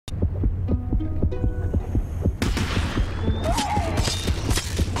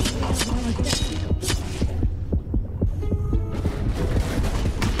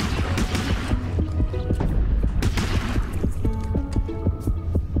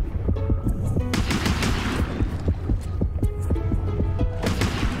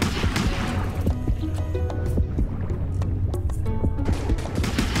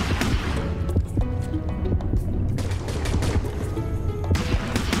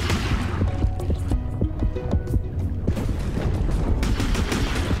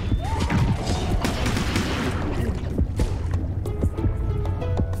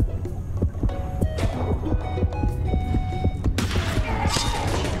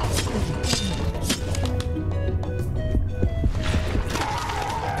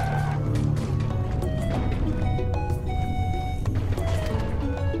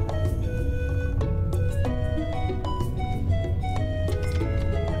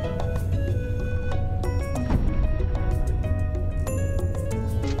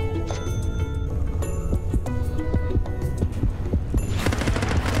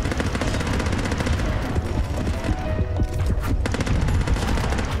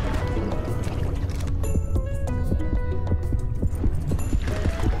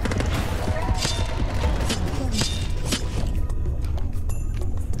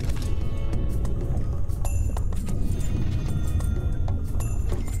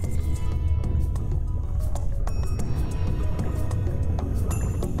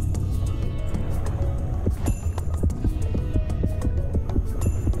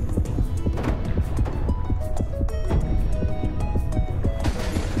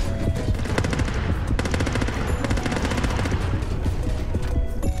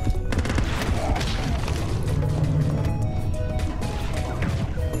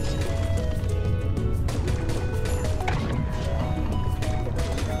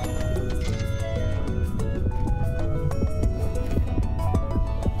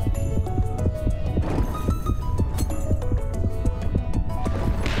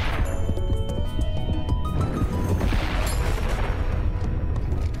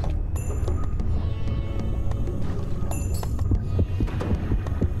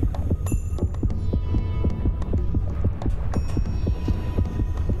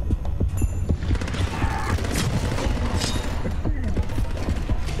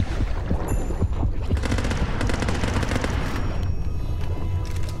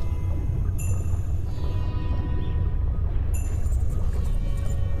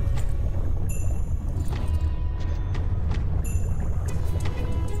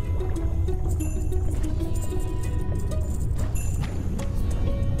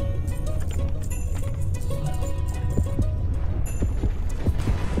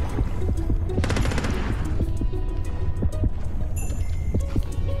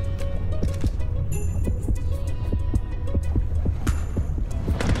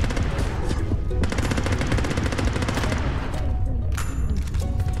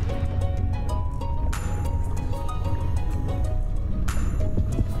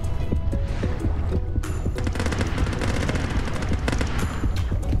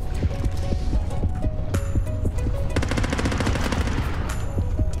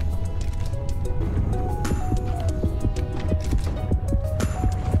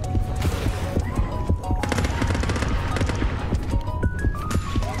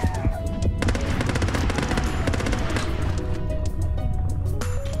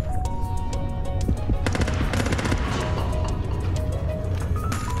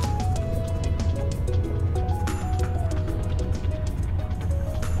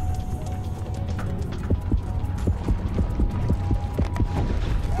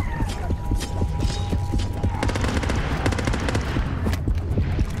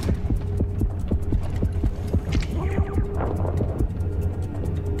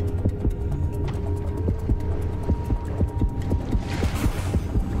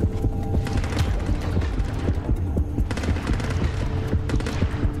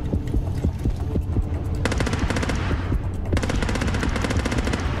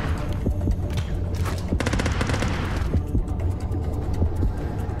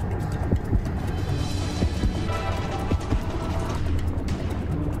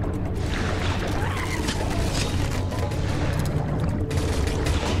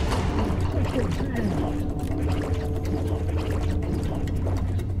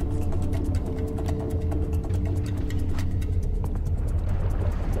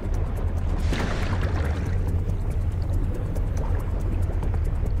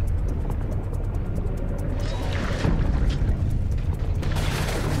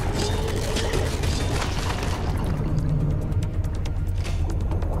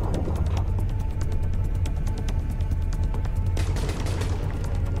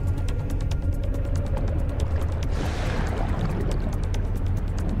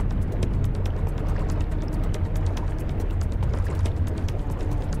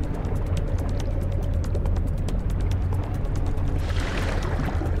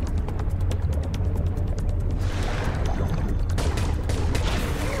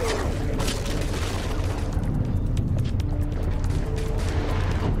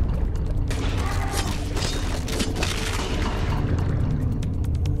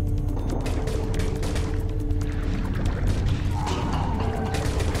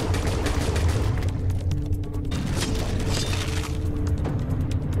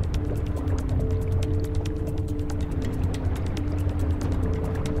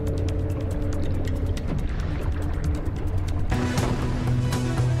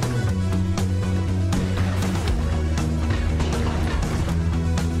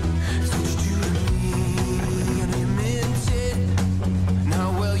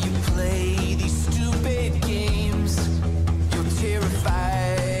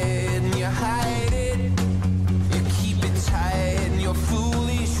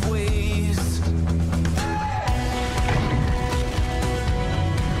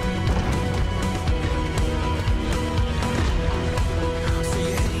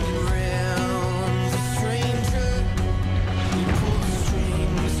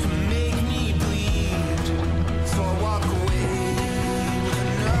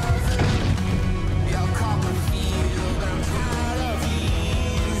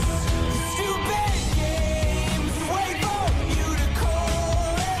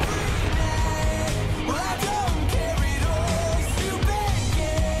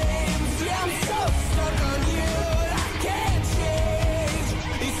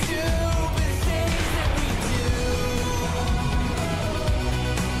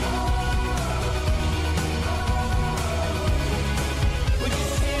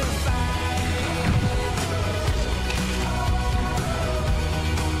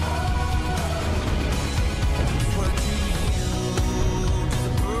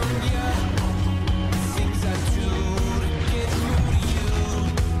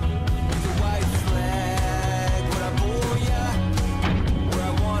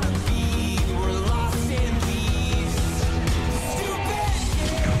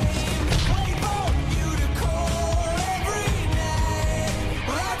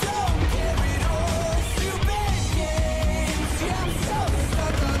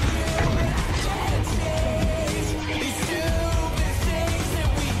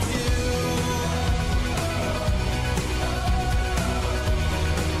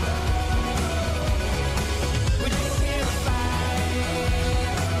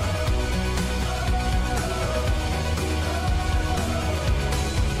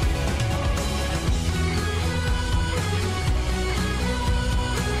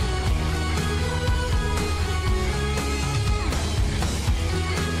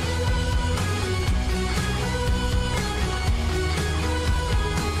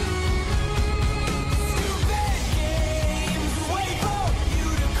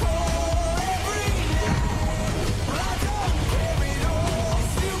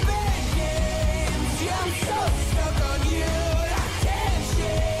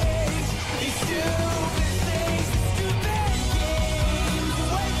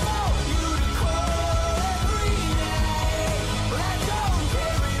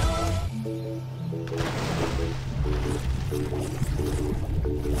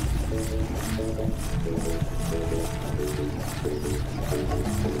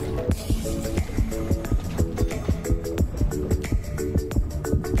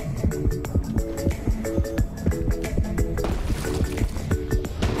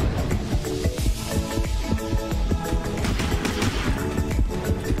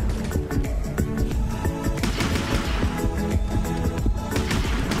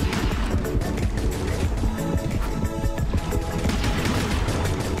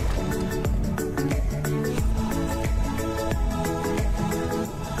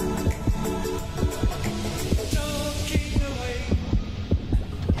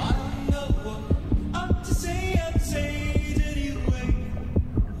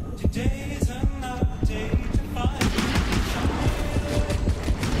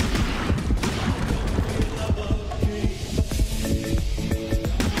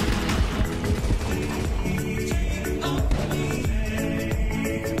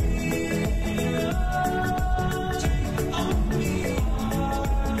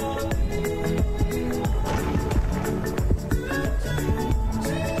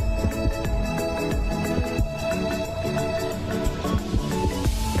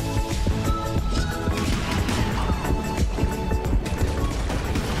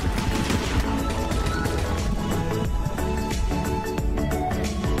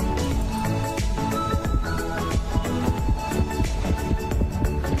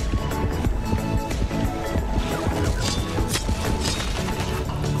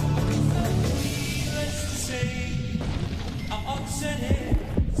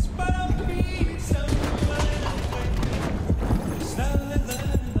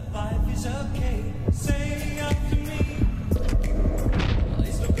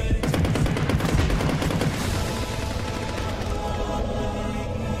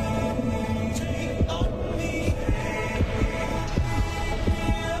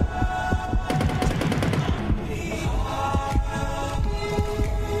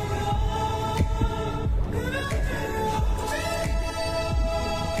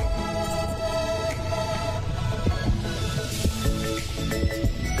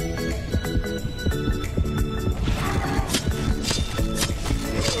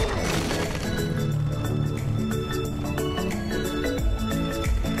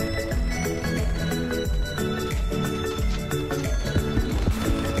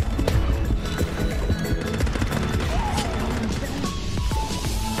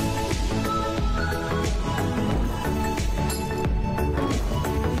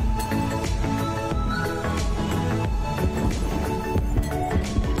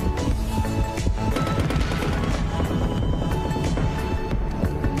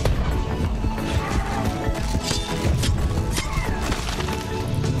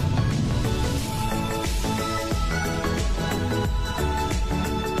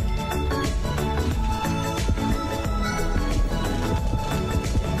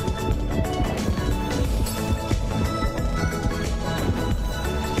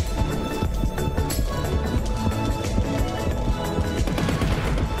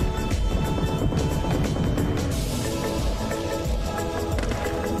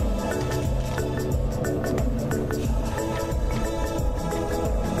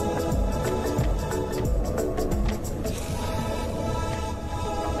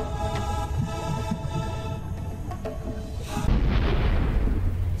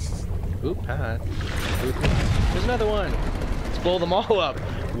Oop, haha. There's another one. Let's blow them all up.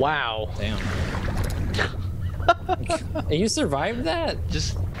 Wow. Damn. You survived that?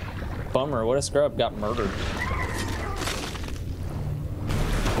 Just bummer. What a scrub got murdered.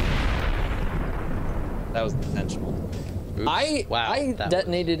 That was intentional. oops. I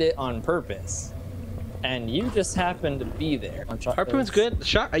detonated it on purpose, and you just happened to be there. Harpoon's good.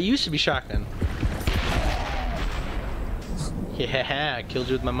 I used to be shotgun. Yeah, I killed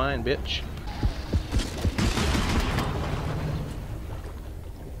you with my mind, bitch.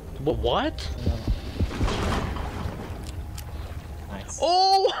 What? Nice.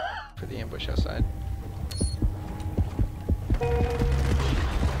 Oh! For the ambush outside.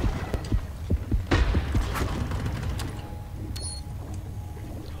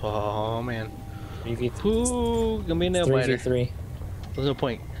 Oh man. 3v3. Ooh, gonna be a nail biter. 3v3. There's no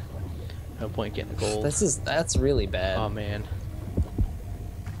point. No point getting the gold. That's really bad. Oh man.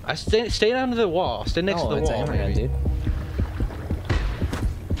 I stay under the wall. Stay next to the wall, maybe. Dude.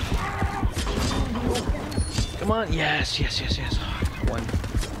 Come on. Yes. Oh, one.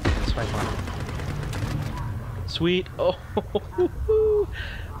 That's my fun. Sweet. Oh.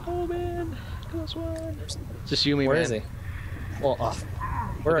 Oh man. Close one. It's just you, me, Where man. is he? Well,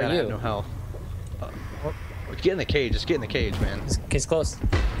 where are I you? have no health. Get in the cage. Just get in the cage, man. He's close.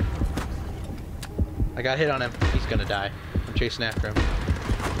 I got hit on him. He's gonna die. I'm chasing after him.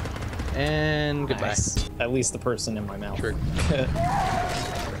 And goodbye. Nice. At least the person in my mouth. True. Nice.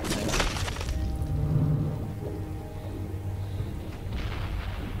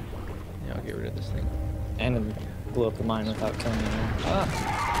 Yeah, I'll get rid of this thing. And it blew up the mine without killing anyone. Ah.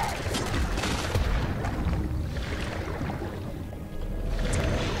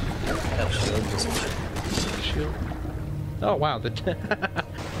 That shield just... Shield. Oh wow!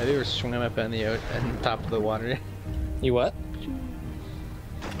 Have you ever swung him up on the top of the water? You what?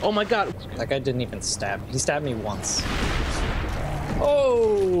 Oh my god! That guy didn't even stab me. He stabbed me once.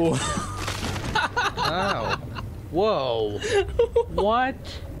 Oh! Ow! Whoa!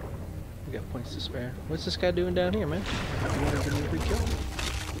 What? We got points to spare. What's this guy doing down here, man? You wanna give me a free kill?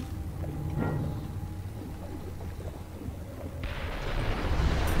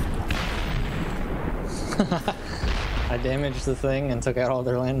 I damaged the thing and took out all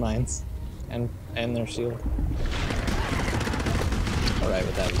their landmines. And their shield. Alright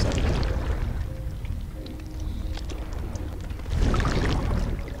with that result.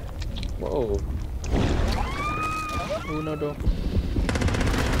 Whoa. Oh no, no.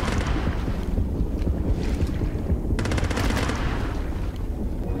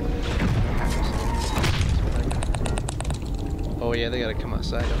 Oh yeah, they gotta come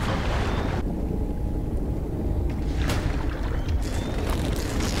outside.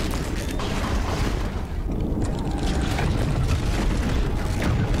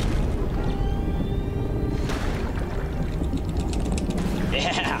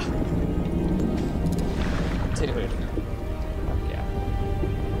 Yeah! Dude. Yeah.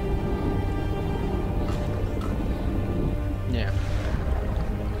 Yeah.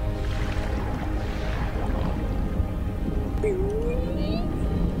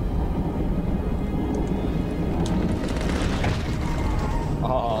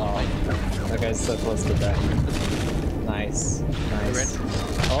 Oh, that guy's so close to death. Nice. Nice.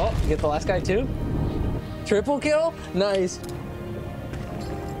 Oh, you get the last guy too? Triple kill? Nice.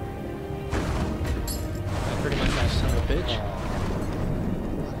 Pretty much my son of a bitch.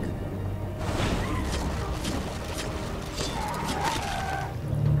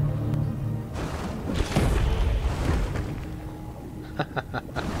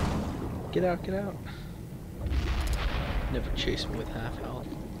 Get out, get out. Never chase me with half health.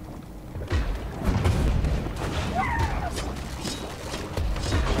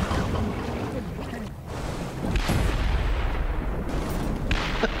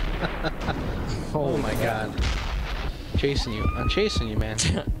 Oh my god. Chasing you. I'm chasing you, man.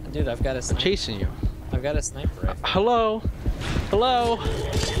 Dude, I've got a sniper. I'm chasing you. I've got a sniper rifle. Hello? Hello?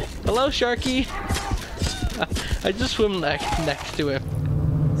 Hello, Sharky? I just swim next to him.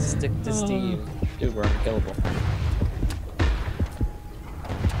 Stick to Steve. Dude, we're unkillable.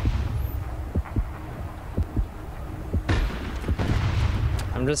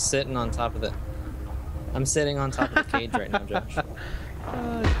 I'm just sitting on top of the... I'm sitting on top of the cage right now, Josh.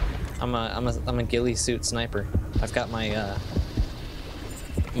 I'm a ghillie suit sniper. I've got my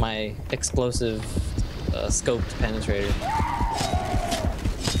my explosive scoped penetrator.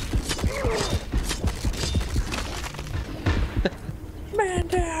 Man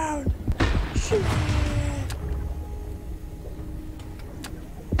down! Shit!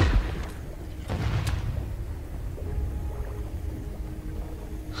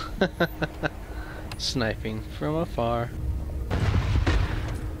 Sniping from afar.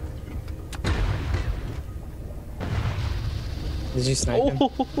 Did you snipe him?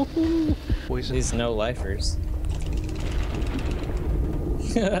 Poison. These no-lifers.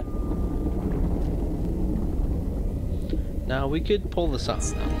 Now we could pull this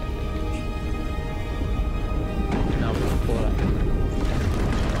off. Now we can pull it off.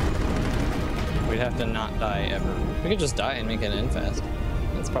 We'd have to not die ever. We could just die and make an end fast.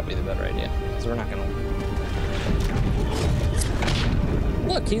 That's probably the better idea. Because we're not gonna...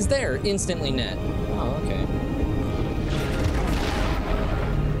 Look, he's there. Instantly net. Oh, okay.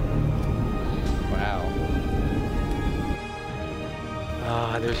 Wow.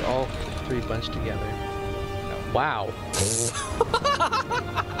 Ah, there's all three bunched together. Wow.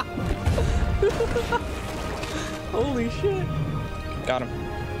 Holy shit. Got him.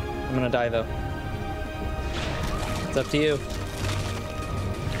 I'm gonna die though. It's up to you.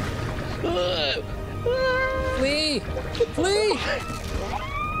 Flee! Flee!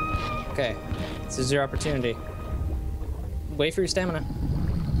 Okay, this is your opportunity. Wait for your stamina.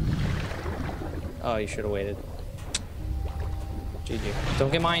 Oh, you should have waited. GG.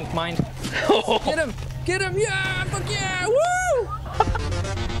 Don't get mined, mined. Get him! Get him! Yeah! Fuck yeah! Woo!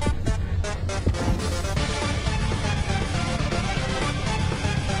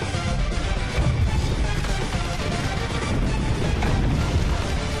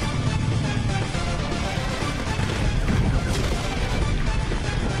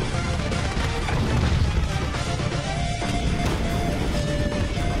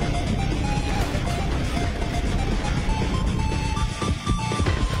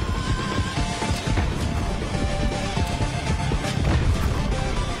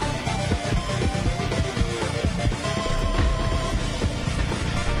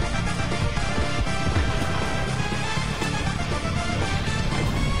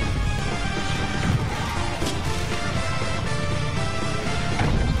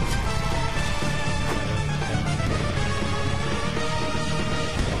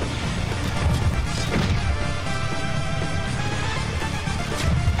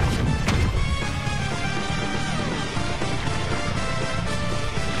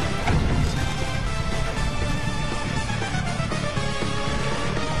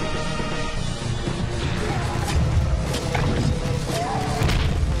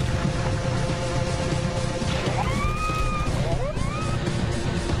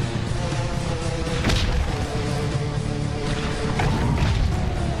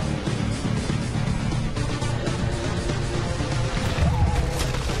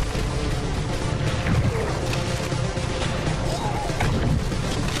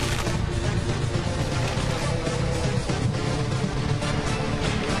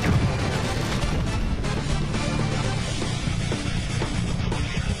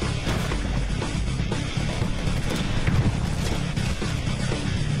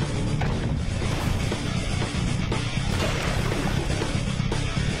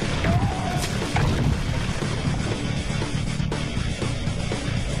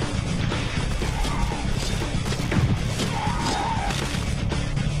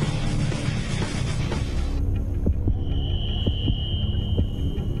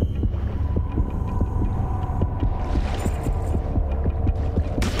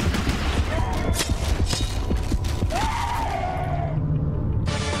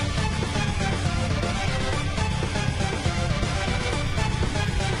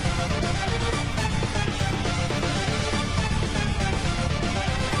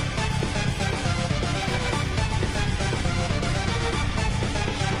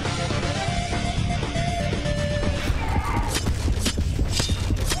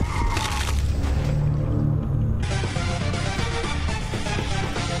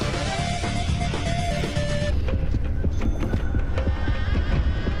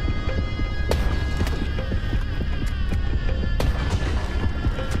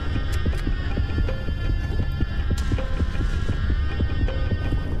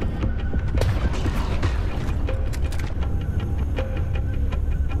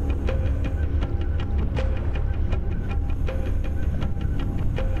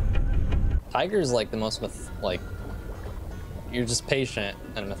 Tiger's like the most you're just patient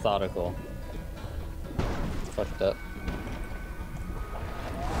and methodical. Fucked up.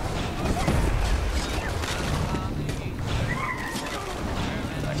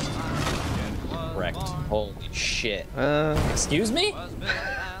 Wrecked. Holy shit. Excuse me?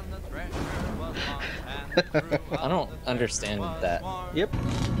 I don't understand that. Yep.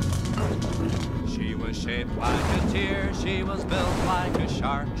 She was shaped like a tear, she was built like a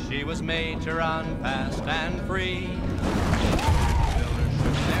shark, she was made to run fast and free. Builders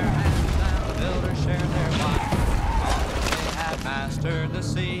shook their hands and the builders shared their wine. Although they had mastered the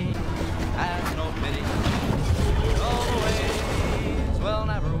sea, had no pity. All the waves will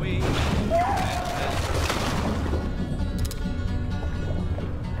never weep.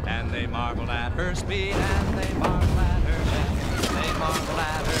 And they marveled at her speed, and they marveled at her depth. They marveled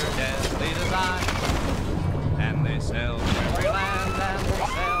at her deadly design. And they sailed to every land, and they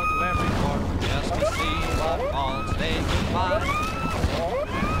sailed to every port, just to see what faults they could find.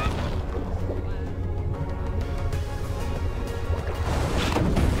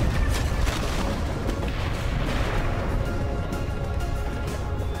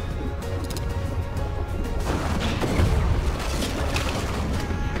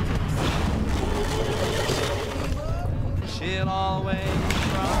 She'll always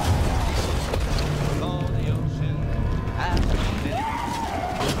run, though the ocean has been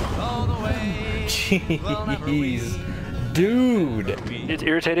though the waves will never weep. Jeez. Dude. It's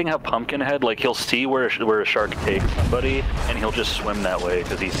irritating how Pumpkinhead, like, he'll see where a shark takes somebody, and he'll just swim that way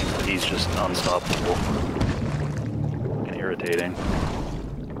because he thinks that he's just unstoppable. Fucking irritating.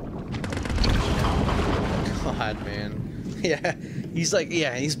 God, man. Yeah,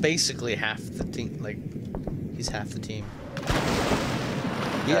 he's basically half the team. Like, he's half the team.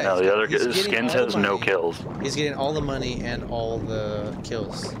 Yeah, no, the other Skins has no kills. He's getting all the money and all the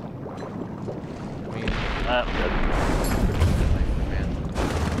kills. I mean, man.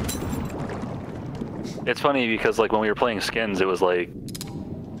 It's funny because, like, when we were playing Skins, it was like,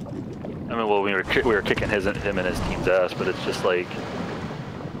 I mean, well, we were kicking him and his team's ass, but it's just like,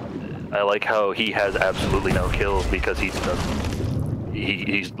 I like how he has absolutely no kills because he's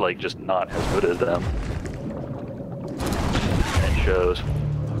like just not as good as them. And it shows.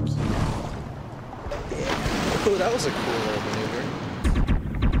 Oh, that was a cool little maneuver.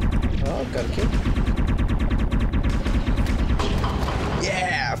 Oh, got a kill.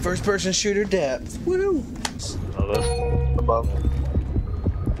 Yeah, first person shooter depth. Woo! Above.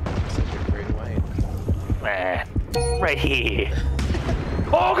 Such a great white. Right here.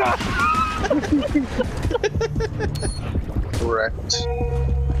 Oh god! Correct.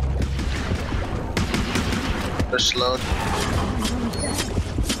 They're slow.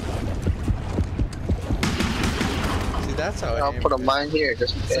 See, that's how I'll put a mine here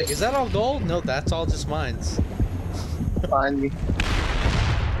just in It's like, case. is that all gold? No, that's all just mines. Find me.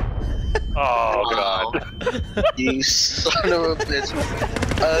 Oh god. You son of a bitch.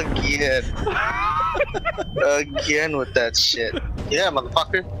 Again with that shit. Yeah,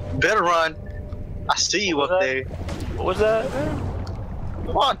 motherfucker. Better run. I see you up there. What was that?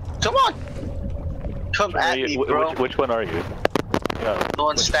 Come on. Come on. Come at me, bro. Which one are you? Yeah. The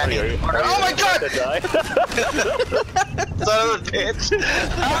one standing in the corner. Oh my god! Son of a bitch.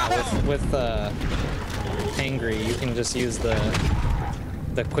 With Hangry, you can just use the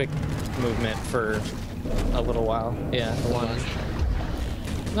quick movement for a little while. Yeah, the lunge.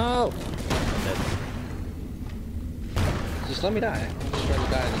 No! Just let me die. Just try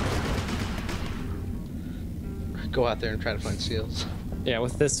to die. Then go out there and try to find seals. Yeah,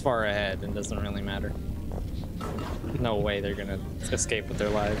 with this far ahead, it doesn't really matter. No way they're gonna escape with their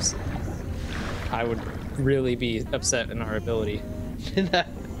lives. I would really be upset in our ability.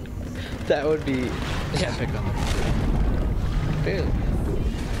 that would be epic on the fail.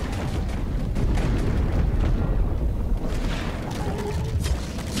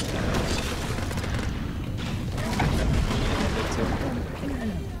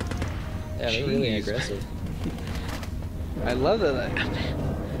 Yeah, they're really aggressive. I love that.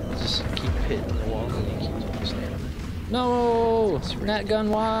 Just keep hitting the walls and you keep standing. No! Nat gun,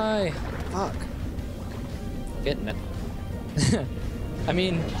 why? Fuck. Getting it. I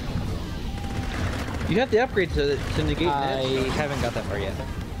mean, you have the upgrade to negate I haven't got that far yet.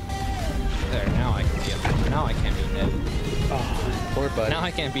 There, now I can be up. Now I can't be netted. Oh, poor buddy. Now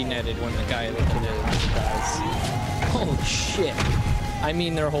I can't be netted when the guy that did it dies. Oh shit. I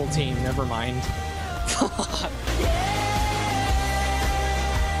mean their whole team, never mind. Fuck.